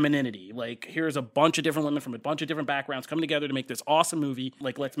femininity. Like, here's a bunch of different women from a bunch of different backgrounds coming together to make this awesome movie.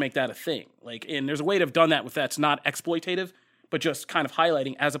 Like, let's make that a thing. Like, and there's a way to have done that with that's not exploitative, but just kind of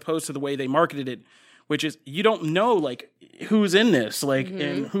highlighting, as opposed to the way they marketed it, which is you don't know, like, who's in this, like,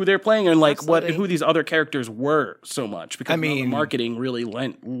 and who they're playing, and, like, who these other characters were so much, because the marketing really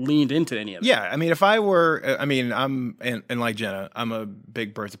leaned into any of it. Yeah, I mean, if I were, I'm, and like Jenna, I'm a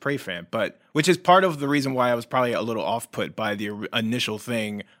big Birds of Prey fan, but which is part of the reason why I was probably a little off-put by the initial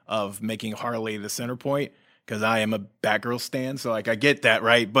thing of making Harley the center point, because I am a Batgirl stan, so, like, I get that,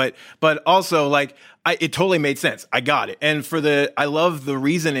 right? But also, like, it totally made sense. I got it. And I love the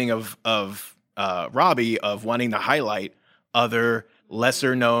reasoning of Robbie of wanting to highlight other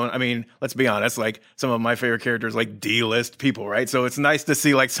lesser known, I mean, let's be honest, like, some of my favorite characters, like, D-list people, right? So it's nice to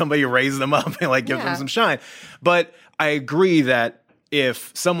see, like, somebody raise them up and, like, give them some shine. But I agree that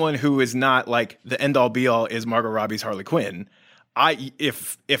if someone who is not, like, the end all be all is Margot Robbie's Harley Quinn,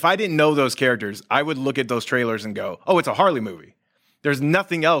 if I didn't know those characters, I would look at those trailers and go, oh, it's a Harley movie. There's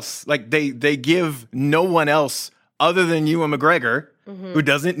nothing else. Like, they give no one else other than Ewan McGregor, who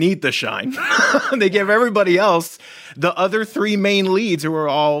doesn't need the shine. They give everybody else, the other three main leads who are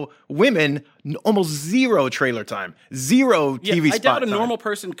all women, almost zero trailer time, zero TV spot I doubt a time. normal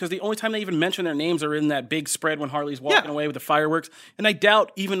person, because the only time they even mention their names are in that big spread when Harley's walking away with the fireworks. And I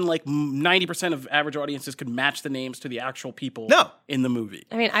doubt even, like, 90% of average audiences could match the names to the actual people in the movie.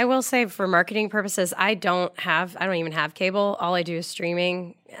 I mean, I will say, for marketing purposes, I don't even have cable. All I do is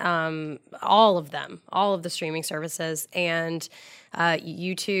streaming, all of the streaming services, and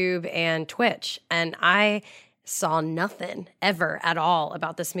YouTube and Twitch. And I saw nothing ever at all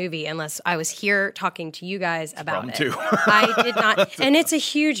about this movie unless I was here talking to you guys about it. Too. I did not. And it's a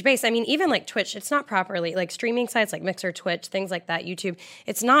huge base. I mean, even like Twitch, it's not properly, like streaming sites like Mixer, Twitch, things like that, YouTube,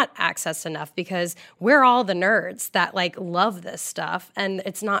 it's not accessed enough because we're all the nerds that, like, love this stuff, and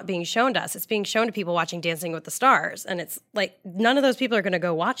it's not being shown to us. It's being shown to people watching Dancing with the Stars, and it's like none of those people are going to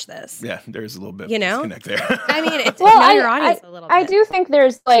go watch this. Yeah, there's a little bit of disconnect there. I mean, it's know your audience a little bit. I do think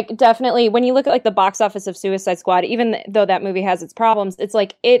there's, like, definitely, when you look at, like, the box office of Suicide Squad, even though that movie has its problems, it's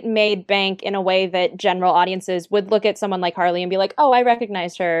like it made bank in a way that general audiences would look at someone like Harley and be like, oh, I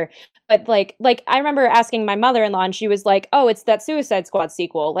recognize her. But like I remember asking my mother-in-law, and she was like, oh, it's that Suicide Squad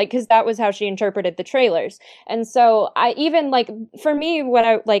sequel, like, because that was how she interpreted the trailers. And so I even, like, for me, what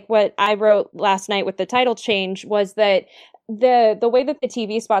I wrote last night with the title change was that the way that the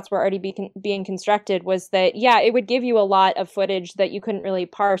TV spots were already being constructed was that, it would give you a lot of footage that you couldn't really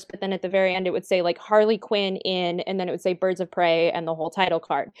parse, but then at the very end it would say, like, Harley Quinn in, and then it would say Birds of Prey and the whole title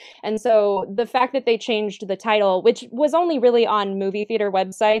card. And so the fact that they changed the title, which was only really on movie theater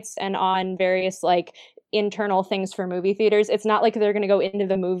websites and on various, like, internal things for movie theaters. It's not like they're going to go into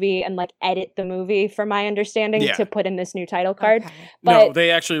the movie and like edit the movie, from my understanding, to put in this new title card. Okay. But no,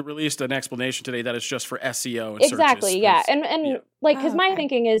 they actually released an explanation today that it's just for SEO and exactly, searches. yeah. And like, because my okay.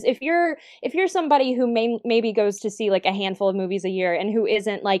 thinking is, if you're somebody who maybe goes to see like a handful of movies a year and who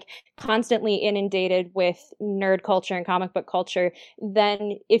isn't like constantly inundated with nerd culture and comic book culture,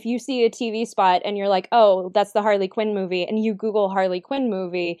 then if you see a TV spot and you're like, oh, that's the Harley Quinn movie, and you Google Harley Quinn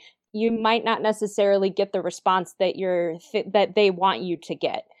movie, you might not necessarily get the response that that they want you to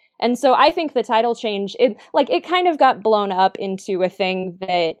get. And so I think the title change, it kind of got blown up into a thing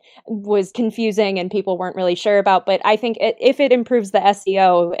that was confusing and people weren't really sure about. But I think if it improves the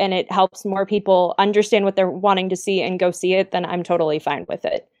SEO and it helps more people understand what they're wanting to see and go see it, then I'm totally fine with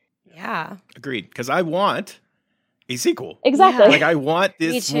it. Yeah. Agreed. Because I want a sequel. Exactly. Like, I want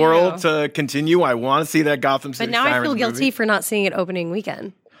this world to continue. I want to see that Gotham City But now Sirens I feel guilty movie. for not seeing it opening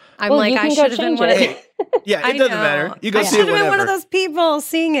weekend. I'm Well, like, you I can go should have been change one of it. Yeah, it doesn't matter. You go I see should it have been whenever. one of those people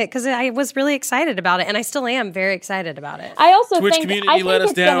seeing it because I was really excited about it, and I still am very excited about it. I also Twitch think community let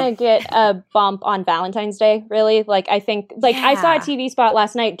us it's down. gonna get a bump on Valentine's Day. Really, like I think, like I saw a TV spot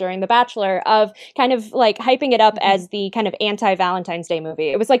last night during The Bachelor of kind of like hyping it up as the kind of anti-Valentine's Day movie.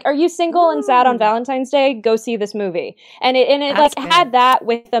 It was like, are you single and sad on Valentine's Day? Go see this movie. And it That's like good. had that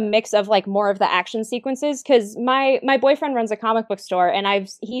with a mix of like more of the action sequences, because my boyfriend runs a comic book store, and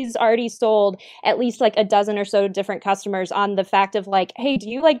he's already sold at least like a dozen or so different customers on the fact of like, hey, do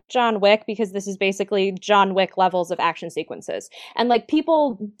you like John Wick? Because this is basically John Wick levels of action sequences. And like,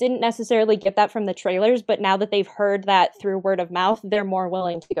 people didn't necessarily get that from the trailers, but now that they've heard that through word of mouth, they're more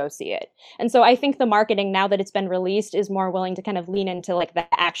willing to go see it. And so I think the marketing, now that it's been released, is more willing to kind of lean into like the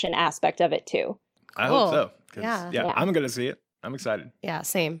action aspect of it too. I hope Cool. so. 'Cause, Yeah. I'm going to see it. I'm excited. Yeah,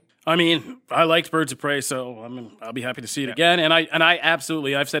 same. I mean, I liked Birds of Prey, so I'll be happy to see it again. And I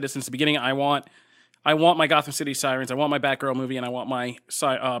absolutely, I've said it since the beginning. I want my Gotham City Sirens. I want my Batgirl movie, and I want my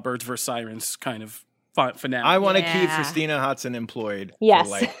Birds vs. Sirens kind of finale. I want to keep Christina Hodson employed Yes.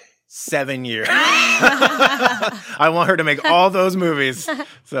 for like 7 years. I want her to make all those movies.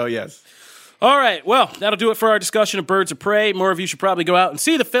 So, yes. All right, well, that'll do it for our discussion of Birds of Prey. More of you should probably go out and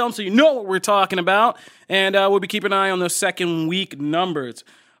see the film so you know what we're talking about. And we'll be keeping an eye on those second week numbers.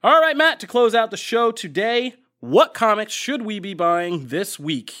 All right, Matt, to close out the show today, what comics should we be buying this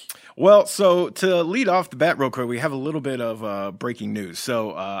week? Well, so to lead off the bat real quick, we have a little bit of breaking news.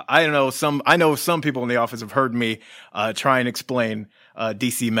 So I know some people in the office have heard me try and explain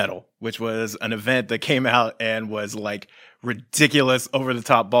DC Metal, which was an event that came out and was like ridiculous, over the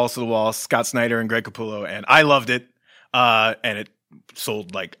top, balls to the wall, Scott Snyder and Greg Capullo, and I loved it. And it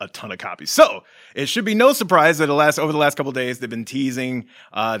sold like a ton of copies. So it should be no surprise that over the last couple of days, they've been teasing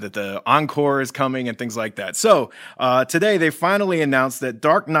that the Encore is coming and things like that. So today they finally announced that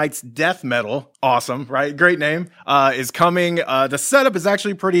Dark Knight's Death Metal, awesome, right? Great name, is coming. The setup is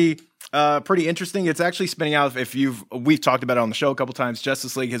actually pretty interesting. It's actually spinning out. We've talked about it on the show a couple times.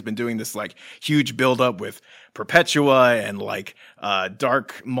 Justice League has been doing this like huge buildup with Perpetua, and like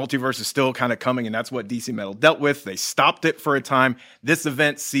Dark Multiverse is still kind of coming, and that's what DC Metal dealt with. They stopped it for a time. This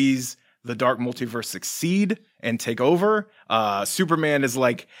event sees the Dark Multiverse succeed and take over. Superman is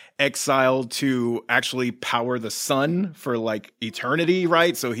like exiled to actually power the sun for like eternity,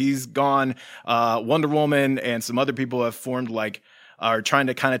 right? So he's gone. Wonder Woman and some other people have formed are trying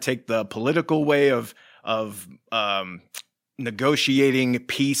to kind of take the political way of negotiating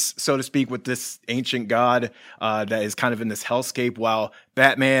peace, so to speak, with this ancient god that is kind of in this hellscape, while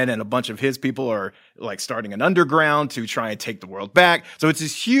Batman and a bunch of his people are like starting an underground to try and take the world back. So it's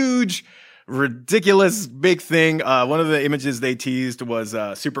this huge, ridiculous big thing. One of the images they teased was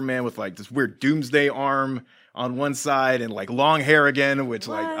Superman with like this weird doomsday arm on one side and like long hair again, which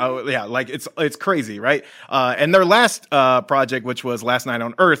it's crazy, right? And their last project, which was Last Night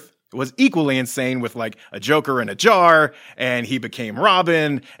on Earth, was equally insane, with like a Joker in a jar, and he became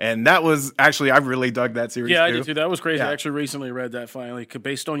Robin, and that was actually, I really dug that series. Yeah, too. I did too. That was crazy. Yeah. I actually recently read that finally,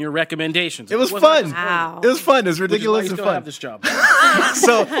 based on your recommendations. It was wasn't fun. Wow. It was fun. It was Which is why ridiculous you and still fun. have this job.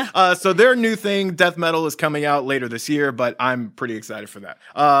 So their new thing, Death Metal, is coming out later this year, but I'm pretty excited for that.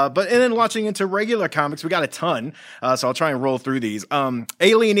 And then launching into regular comics, we got a ton. So I'll try and roll through these.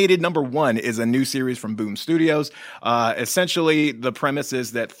 Alienated #1 is a new series from Boom Studios. Essentially, the premise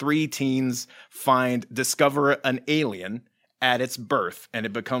is that 3 teens discover an alien at its birth, and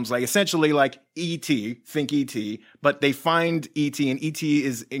it becomes like essentially like E.T., think E.T., but they find E.T., and E.T.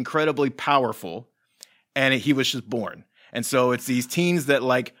 is incredibly powerful, and he was just born. And so it's these teens that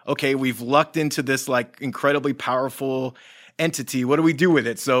like, okay, we've lucked into this like incredibly powerful entity. What do we do with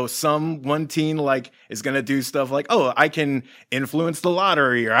it? So one teen like is going to do stuff like, oh, I can influence the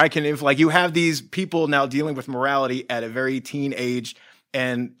lottery, or I can like you have these people now dealing with morality at a very teen age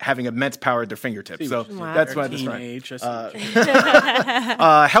and having immense power at their fingertips. So that's why this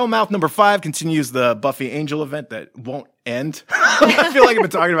Hellmouth number 5 continues the Buffy Angel event that won't end. I feel like I've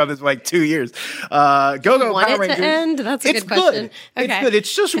been talking about this for like 2 years. Go-Go Power Rangers. To end? That's a good question. Okay. It's good.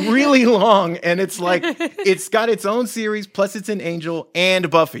 It's just really long, and it's like it's got its own series, plus it's an Angel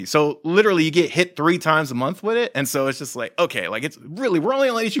and Buffy. So literally, you get hit 3 times a month with it, and so it's just like, okay, like it's really, we're only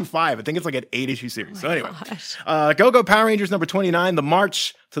on issue 5. I think it's like an 8-issue series. So anyway, Go-Go Power Rangers number 29, the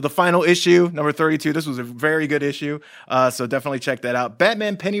March to the final issue, number 32. This was a very good issue, so definitely check that out.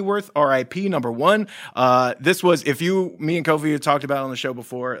 Batman Pennyworth, R.I.P. number 1. This was, me and Kofi had talked about on the show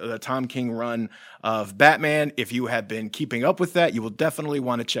before, the Tom King run of Batman. If you have been keeping up with that, you will definitely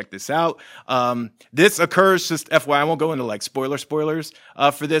want to check this out. This occurs, just FYI, I won't go into like spoilers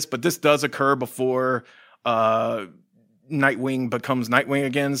for this, but this does occur before Nightwing becomes Nightwing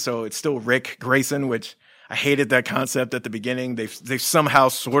again, so it's still Rick Grayson, which I hated that concept at the beginning. They've somehow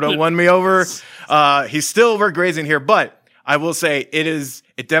sort of won me over. He's still Rick Grayson here, but I will say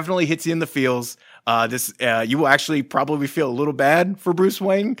it definitely hits you in the feels. You will actually probably feel a little bad for Bruce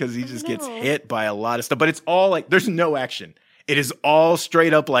Wayne because he just gets hit by a lot of stuff, but it's all like, there's no action. It is all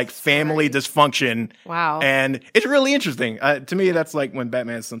straight up like family dysfunction. Wow. And it's really interesting. To me, that's like when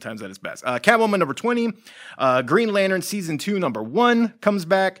Batman is sometimes at his best. Catwoman number 20. Green Lantern season 2 number 1 comes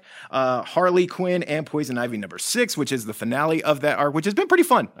back. Harley Quinn and Poison Ivy number 6, which is the finale of that arc, which has been pretty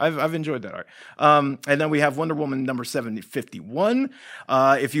fun. I've enjoyed that arc. And then we have Wonder Woman number 751.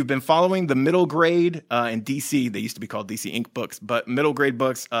 If you've been following the middle grade in DC, they used to be called DC Inc. books, but middle grade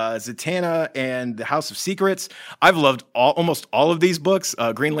books, Zatanna and the House of Secrets. I've loved almost all of these books.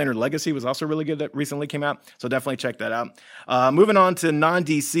 Green Lantern Legacy was also really good that recently came out, so definitely check that out. Moving on to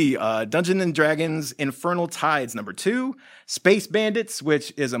non-DC, Dungeons and Dragons Infernal Tides number 2, Space Bandits,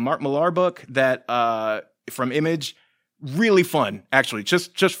 which is a Mark Millar book that from Image, really fun, actually,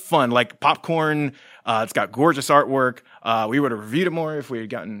 just fun, like popcorn. It's got gorgeous artwork. We would have reviewed it more if we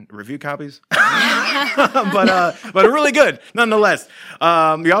had gotten review copies, but really good nonetheless.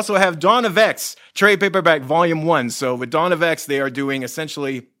 We also have Dawn of X trade paperback volume 1. So with Dawn of X, they are doing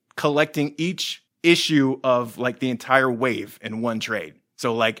essentially collecting each issue of like the entire wave in one trade.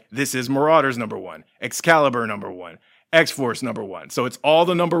 So like this is Marauders number 1, Excalibur number 1, X-Force number 1. So it's all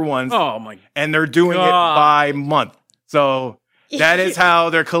the number 1s. Oh my! And they're doing it by month. So that is how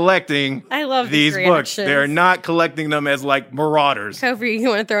they're collecting these books. They're not collecting them as like Marauders. Kofi, you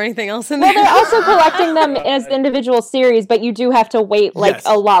want to throw anything else in there? Well, they're also collecting them as individual series, but you do have to wait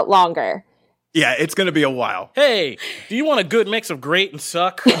a lot longer. Yeah, it's going to be a while. Hey, do you want a good mix of great and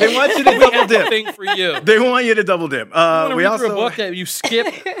suck? They want you to double dip. Thing for you. They want you to double dip. We also read a book that you skip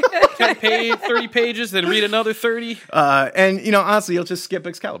 30 pages, then read another 30. And honestly, you'll just skip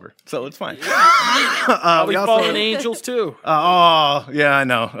Excalibur, so it's fine. We Fallen Angels too. Yeah, I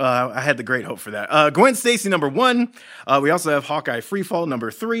know. I had the great hope for that. Gwen Stacy number 1. We also have Hawkeye Freefall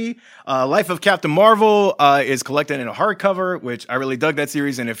number 3. Life of Captain Marvel is collected in a hardcover, which I really dug that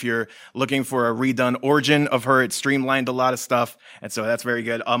series. And if you're looking for a redone origin of her, it streamlined a lot of stuff, and so that's very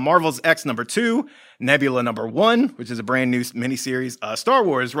good. Marvel's X number 2, Nebula number 1, which is a brand new miniseries. Star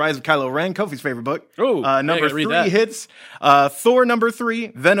Wars: Rise of Kylo Ren, Kofi's favorite book. Number 3 hits. Thor number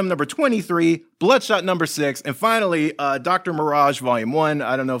 3, Venom number 23, Bloodshot number 6, and finally Dr. Mirage Volume 1.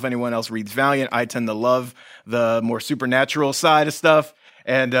 I don't know if anyone else reads Valiant. I tend to love the more supernatural side of stuff.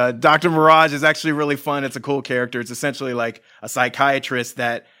 And Dr. Mirage is actually really fun. It's a cool character. It's essentially like a psychiatrist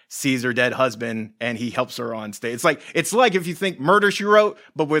that sees her dead husband and he helps her on stage. It's like if you think Murder, She Wrote,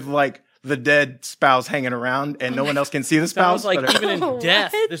 but with like the dead spouse hanging around and no one else can see the spouse. Sounds like even in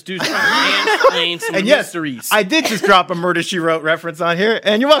death, this dude's trying to explain some mysteries. I did just drop a Murder, She Wrote reference on here,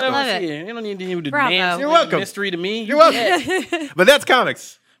 and you're welcome. I love it. You don't need to You're welcome. Mystery to me. You're welcome. But that's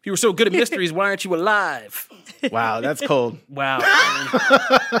comics. If you were so good at mysteries, why aren't you alive? Wow, that's cold. Wow.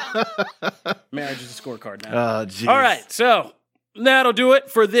 Marriage is a scorecard now. Oh, jeez. All right, so that'll do it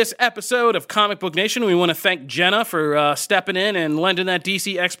for this episode of Comic Book Nation. We want to thank Jenna for stepping in and lending that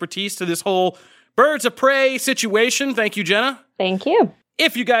DC expertise to this whole Birds of Prey situation. Thank you, Jenna. Thank you.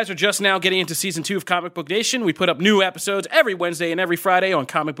 If you guys are just now getting into Season 2 of Comic Book Nation, we put up new episodes every Wednesday and every Friday on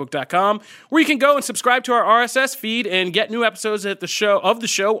comicbook.com, where you can go and subscribe to our RSS feed and get new episodes of the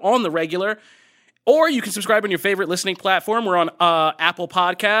show on the regular. Or you can subscribe on your favorite listening platform. We're on Apple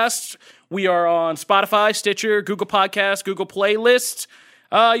Podcasts. We are on Spotify, Stitcher, Google Podcasts, Google Playlists.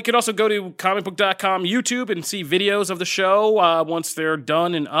 You can also go to comicbook.com YouTube and see videos of the show once they're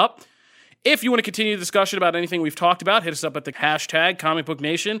done and up. If you want to continue the discussion about anything we've talked about, hit us up at the hashtag Comic Book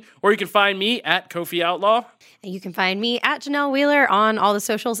Nation, or you can find me at Kofi Outlaw. And you can find me at Janelle Wheeler on all the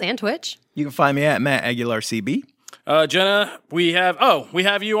socials and Twitch. You can find me at Matt Aguilar CB. Jenna, we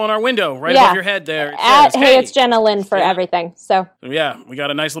have you on our window right above your head there. Hey, it's Jenna Lynn for everything. So yeah, we got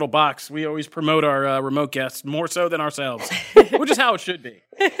a nice little box. We always promote our remote guests more so than ourselves, which is how it should be.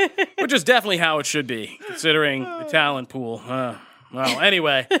 Which is definitely how it should be, considering the talent pool. Well,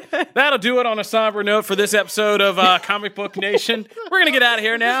 anyway, that'll do it on a somber note for this episode of Comic Book Nation. We're going to get out of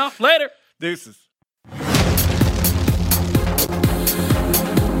here now. Later. Deuces.